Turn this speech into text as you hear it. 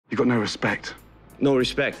got no respect. No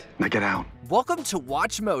respect. Now get out. Welcome to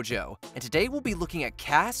Watch Mojo, and today we'll be looking at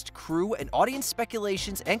cast, crew, and audience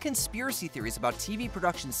speculations and conspiracy theories about TV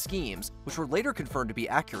production schemes, which were later confirmed to be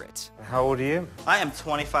accurate. How old are you? I am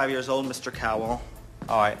 25 years old, Mr. Cowell.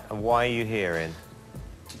 All right, and why are you here in?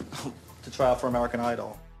 To try out for American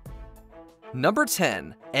Idol. Number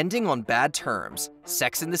 10, ending on bad terms,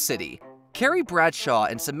 Sex and the City. Carrie Bradshaw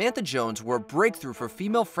and Samantha Jones were a breakthrough for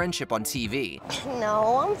female friendship on TV.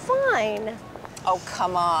 No, I'm fine. Oh,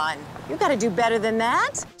 come on. You gotta do better than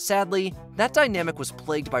that. Sadly, that dynamic was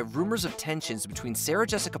plagued by rumors of tensions between Sarah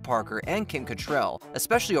Jessica Parker and Kim Cattrall,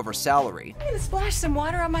 especially over salary. I'm gonna splash some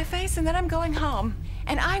water on my face and then I'm going home.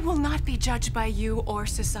 And I will not be judged by you or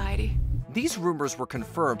society. These rumors were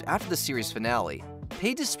confirmed after the series finale.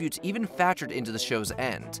 Pay disputes even factored into the show's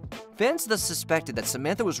end. Fans thus suspected that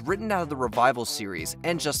Samantha was written out of the revival series,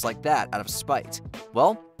 and just like that, out of spite.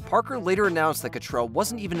 Well, Parker later announced that Cattrall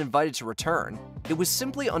wasn't even invited to return. It was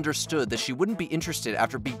simply understood that she wouldn't be interested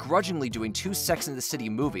after begrudgingly doing 2 Sex and the City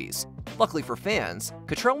movies. Luckily for fans,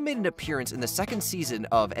 Cattrall made an appearance in the 2nd season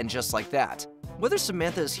of And Just Like That. Whether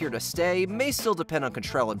Samantha is here to stay may still depend on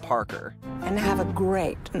Cattrall and Parker. And have a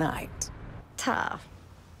great night. Tough.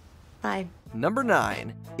 Bye. Number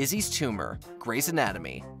 9, Izzy's tumor, Grey's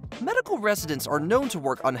Anatomy. Medical residents are known to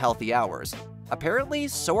work unhealthy hours. Apparently,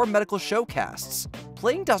 so are medical show casts.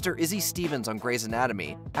 Playing Dr. Izzy Stevens on Grey's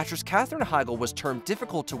Anatomy, actress Katherine Heigl was termed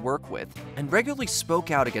difficult to work with and regularly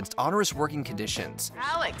spoke out against onerous working conditions.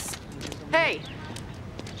 Alex, hey,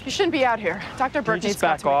 you shouldn't be out here. Dr. Burke needs to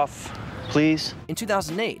back off, please? In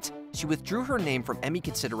 2008, she withdrew her name from Emmy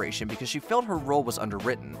consideration because she felt her role was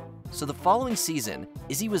underwritten. So the following season,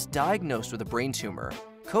 Izzy was diagnosed with a brain tumor.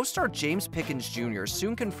 Co-star James Pickens Jr.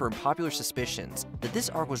 soon confirmed popular suspicions that this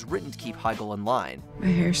arc was written to keep Heigl in line. My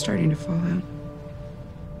hair's starting to fall out.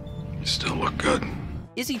 You still look good.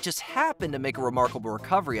 Izzy just happened to make a remarkable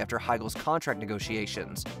recovery after Heigl's contract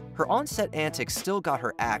negotiations. Her on-set antics still got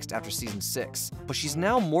her axed after season 6, but she's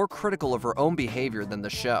now more critical of her own behavior than the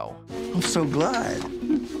show. I'm so glad.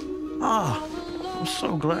 I'm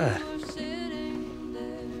so glad.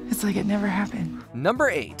 It's like it never happened. Number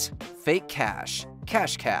 8, Fake Cash,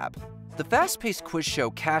 Cash Cab. The fast-paced quiz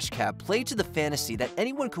show Cash Cab played to the fantasy that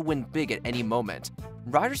anyone could win big at any moment.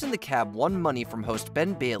 Riders in the cab won money from host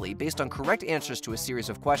Ben Bailey based on correct answers to a series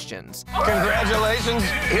of questions. Congratulations,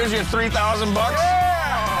 here's your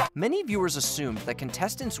 $3,000. Many viewers assumed that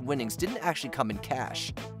contestants' winnings didn't actually come in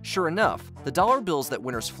cash. Sure enough, the dollar bills that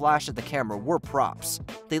winners flashed at the camera were props.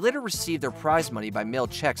 They later received their prize money by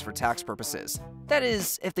mailed checks for tax purposes. That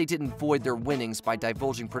is, if they didn't void their winnings by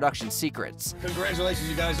divulging production secrets. Congratulations,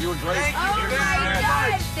 you guys, you were great.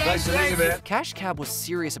 Nice to meet you, man. Cash Cab was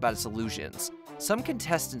serious about its illusions. Some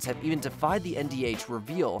contestants have even defied the NDA to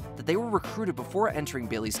reveal that they were recruited before entering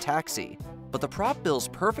Bailey's taxi. But the prop bills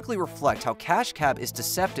perfectly reflect how Cash Cab is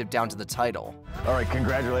deceptive down to the title. All right,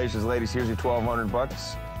 congratulations, ladies. Here's your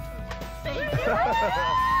 $1,200.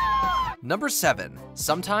 Number 7,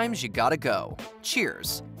 Sometimes You Gotta Go,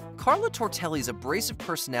 Cheers. Carla Tortelli's abrasive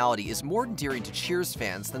personality is more endearing to Cheers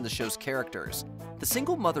fans than the show's characters. The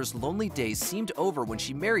single mother's lonely days seemed over when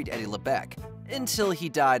she married Eddie LeBecq, until he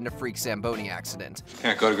died in a freak Zamboni accident.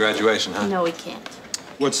 Can't go to graduation, huh? No, we can't.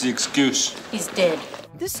 What's the excuse? He's dead.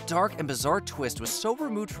 This dark and bizarre twist was so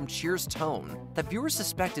removed from Cheers' tone that viewers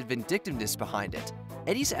suspected vindictiveness behind it.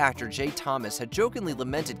 Eddie's actor Jay Thomas had jokingly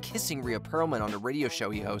lamented kissing Rhea Perlman on a radio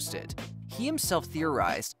show he hosted. He himself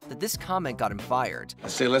theorized that this comment got him fired. I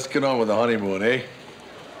say, let's get on with the honeymoon, eh?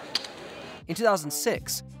 In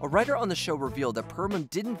 2006, a writer on the show revealed that Perlman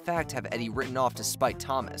did in fact have Eddie written off to spite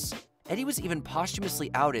Thomas. Eddie was even posthumously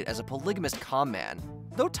outed as a polygamous con man.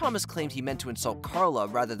 Though Thomas claimed he meant to insult Carla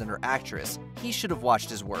rather than her actress, he should have watched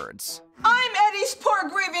his words. I'm Eddie's poor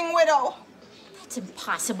grieving widow. That's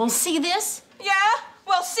impossible. See this? Yeah?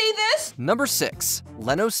 Well, see this? Number 6,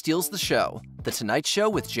 Leno Steals the Show, The Tonight Show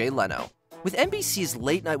with Jay Leno. With NBC's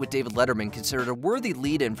Late Night with David Letterman considered a worthy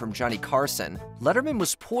lead-in from Johnny Carson, Letterman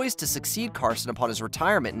was poised to succeed Carson upon his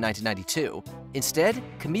retirement in 1992. Instead,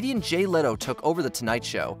 comedian Jay Leno took over The Tonight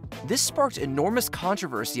Show. This sparked enormous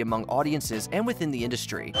controversy among audiences and within the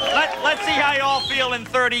industry. Let's see how you all feel in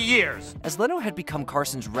 30 years. As Leno had become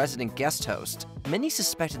Carson's resident guest host, many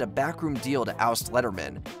suspected a backroom deal to oust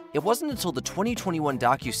Letterman. It wasn't until the 2021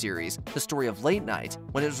 docuseries, The Story of Late Night,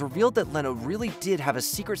 when it was revealed that Leno really did have a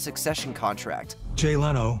secret succession contract. Jay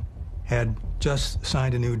Leno had just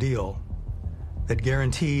signed a new deal that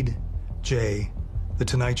guaranteed Jay The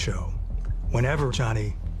Tonight Show whenever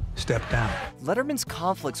Johnny stepped down. Letterman's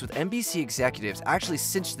conflicts with NBC executives actually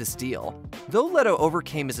cinched this deal. Though Leto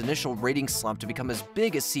overcame his initial ratings slump to become as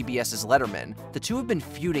big as CBS's Letterman, the two have been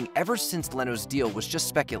feuding ever since Leno's deal was just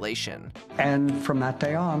speculation. And from that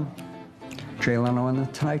day on, Jay Leno and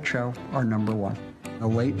The Tonight Show are #1. The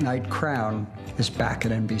late night crown is back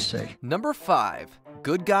at NBC. Number 5,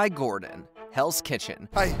 Good Guy Gordon, Hell's Kitchen.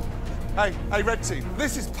 Hey, Red Team,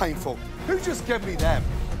 this is painful. Who just gave me them?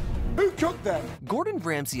 Who cooked them? Gordon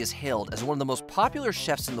Ramsay is hailed as one of the most popular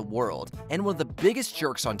chefs in the world and one of the biggest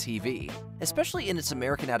jerks on TV. Especially in its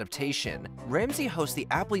American adaptation, Ramsay hosts the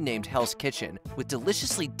aptly named Hell's Kitchen with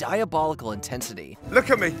deliciously diabolical intensity. Look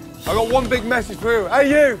at me. I got one big message for you. Hey,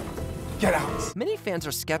 you! Get out. Many fans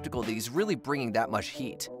are skeptical that he's really bringing that much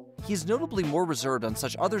heat. He is notably more reserved on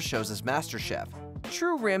such other shows as MasterChef.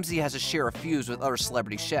 True, Ramsay has a share of feuds with other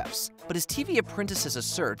celebrity chefs, but his TV apprentices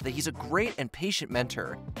assert that he's a great and patient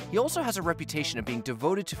mentor. He also has a reputation of being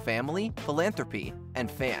devoted to family, philanthropy,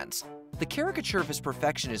 and fans. The caricature of his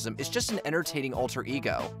perfectionism is just an entertaining alter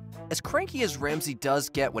ego. As cranky as Ramsay does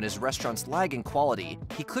get when his restaurants lag in quality,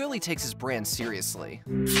 he clearly takes his brand seriously.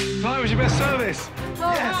 Hi, was your best service?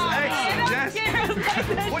 Yes, excellent,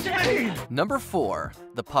 Jess. What do you mean? Number 4,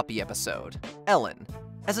 the puppy episode. Ellen.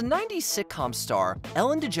 As a 90s sitcom star,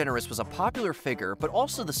 Ellen DeGeneres was a popular figure, but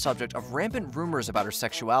also the subject of rampant rumors about her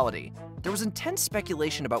sexuality. There was intense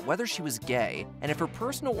speculation about whether she was gay, and if her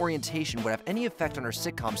personal orientation would have any effect on her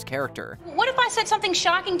sitcom's character. What if I said something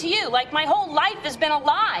shocking to you, like my whole life has been a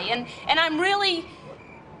lie, and I'm really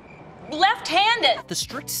left-handed? The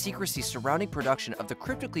strict secrecy surrounding production of the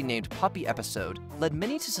cryptically named puppy episode led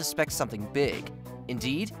many to suspect something big.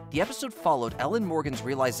 Indeed, the episode followed Ellen Morgan's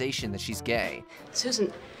realization that she's gay.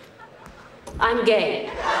 Susan, I'm gay.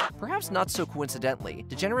 Perhaps not so coincidentally,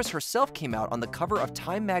 DeGeneres herself came out on the cover of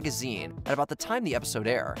Time magazine at about the time the episode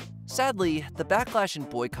aired. Sadly, the backlash and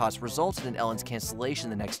boycotts resulted in Ellen's cancellation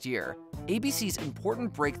the next year. ABC's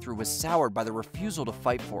important breakthrough was soured by the refusal to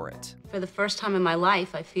fight for it. For the first time in my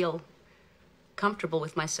life, I feel comfortable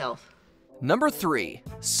with myself. Number 3,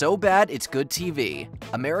 So Bad It's Good TV,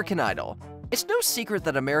 American Idol. It's no secret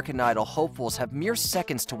that American Idol hopefuls have mere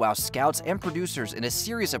seconds to wow scouts and producers in a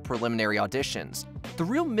series of preliminary auditions. The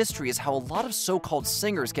real mystery is how a lot of so-called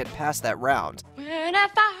singers get past that round.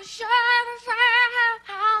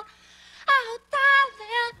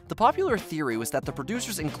 The popular theory was that the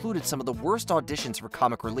producers included some of the worst auditions for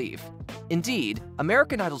comic relief. Indeed,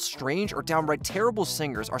 American Idol's strange or downright terrible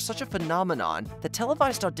singers are such a phenomenon that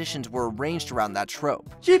televised auditions were arranged around that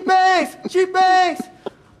trope. She bangs! She bangs!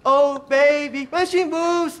 Oh, baby, when she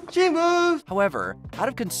moves, she moves! However, out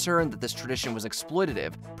of concern that this tradition was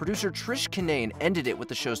exploitative, producer Trish Kinane ended it with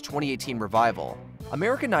the show's 2018 revival.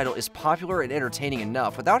 American Idol is popular and entertaining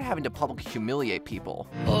enough without having to publicly humiliate people.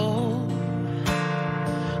 Oh,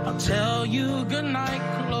 I'll tell you goodnight,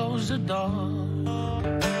 close the door.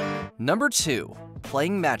 Number 2,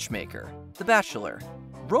 Playing Matchmaker, The Bachelor.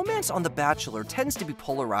 Romance on The Bachelor tends to be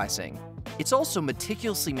polarizing. It's also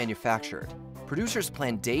meticulously manufactured. Producers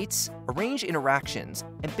plan dates, arrange interactions,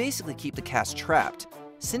 and basically keep the cast trapped.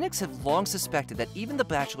 Cynics have long suspected that even The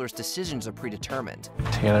Bachelor's decisions are predetermined.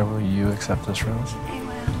 Taylor, will you accept this rose? I will.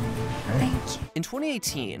 Thank you. In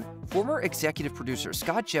 2018, former executive producer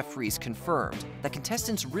Scott Jeffries confirmed that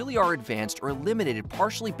contestants really are advanced or eliminated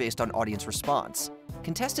partially based on audience response.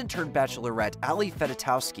 Contestant-turned-bachelorette Ali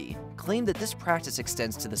Fedotowsky claimed that this practice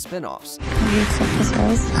extends to the spin-offs. Will you accept this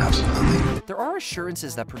rose? Absolutely. There are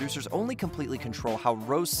assurances that producers only completely control how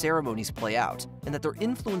rose ceremonies play out, and that their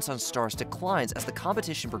influence on stars declines as the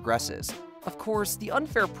competition progresses. Of course, the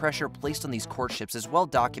unfair pressure placed on these courtships is well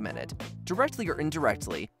documented. Directly or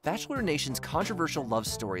indirectly, Bachelor Nation's controversial love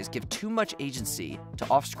stories give too much agency to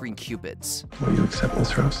off-screen cupids. Will you accept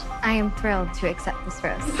this rose? I am thrilled to accept this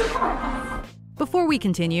rose. Before we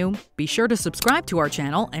continue, be sure to subscribe to our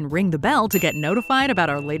channel and ring the bell to get notified about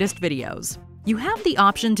our latest videos. You have the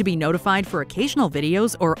option to be notified for occasional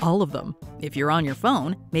videos or all of them. If you're on your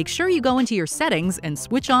phone, make sure you go into your settings and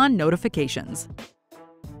switch on notifications.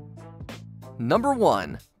 Number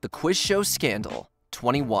 1, The Quiz Show Scandal,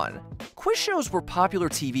 21. Quiz shows were popular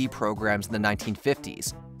TV programs in the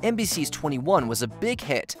 1950s. NBC's 21 was a big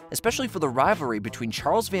hit, especially for the rivalry between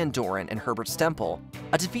Charles Van Doren and Herbert Stempel.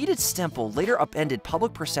 A defeated Stempel later upended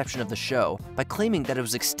public perception of the show by claiming that it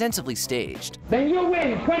was extensively staged. Then you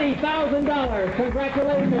win $20,000.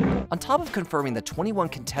 Congratulations. On top of confirming that 21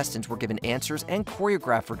 contestants were given answers and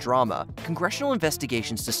choreographed for drama, congressional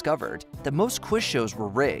investigations discovered that most quiz shows were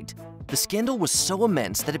rigged. The scandal was so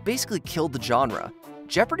immense that it basically killed the genre.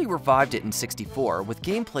 Jeopardy revived it in '64 with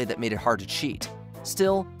gameplay that made it hard to cheat.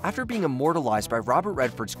 Still, after being immortalized by Robert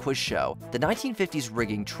Redford's quiz show, the 1950s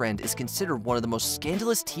rigging trend is considered one of the most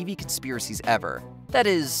scandalous TV conspiracies ever. That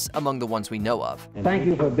is, among the ones we know of. Thank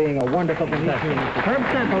you for being a wonderful contestant. Herb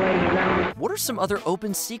Sample, ladies and gentlemen. What are some other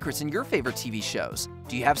open secrets in your favorite TV shows?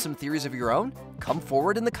 Do you have some theories of your own? Come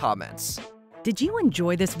forward in the comments. Did you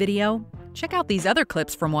enjoy this video? Check out these other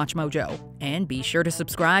clips from WatchMojo, and be sure to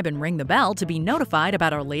subscribe and ring the bell to be notified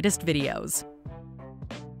about our latest videos.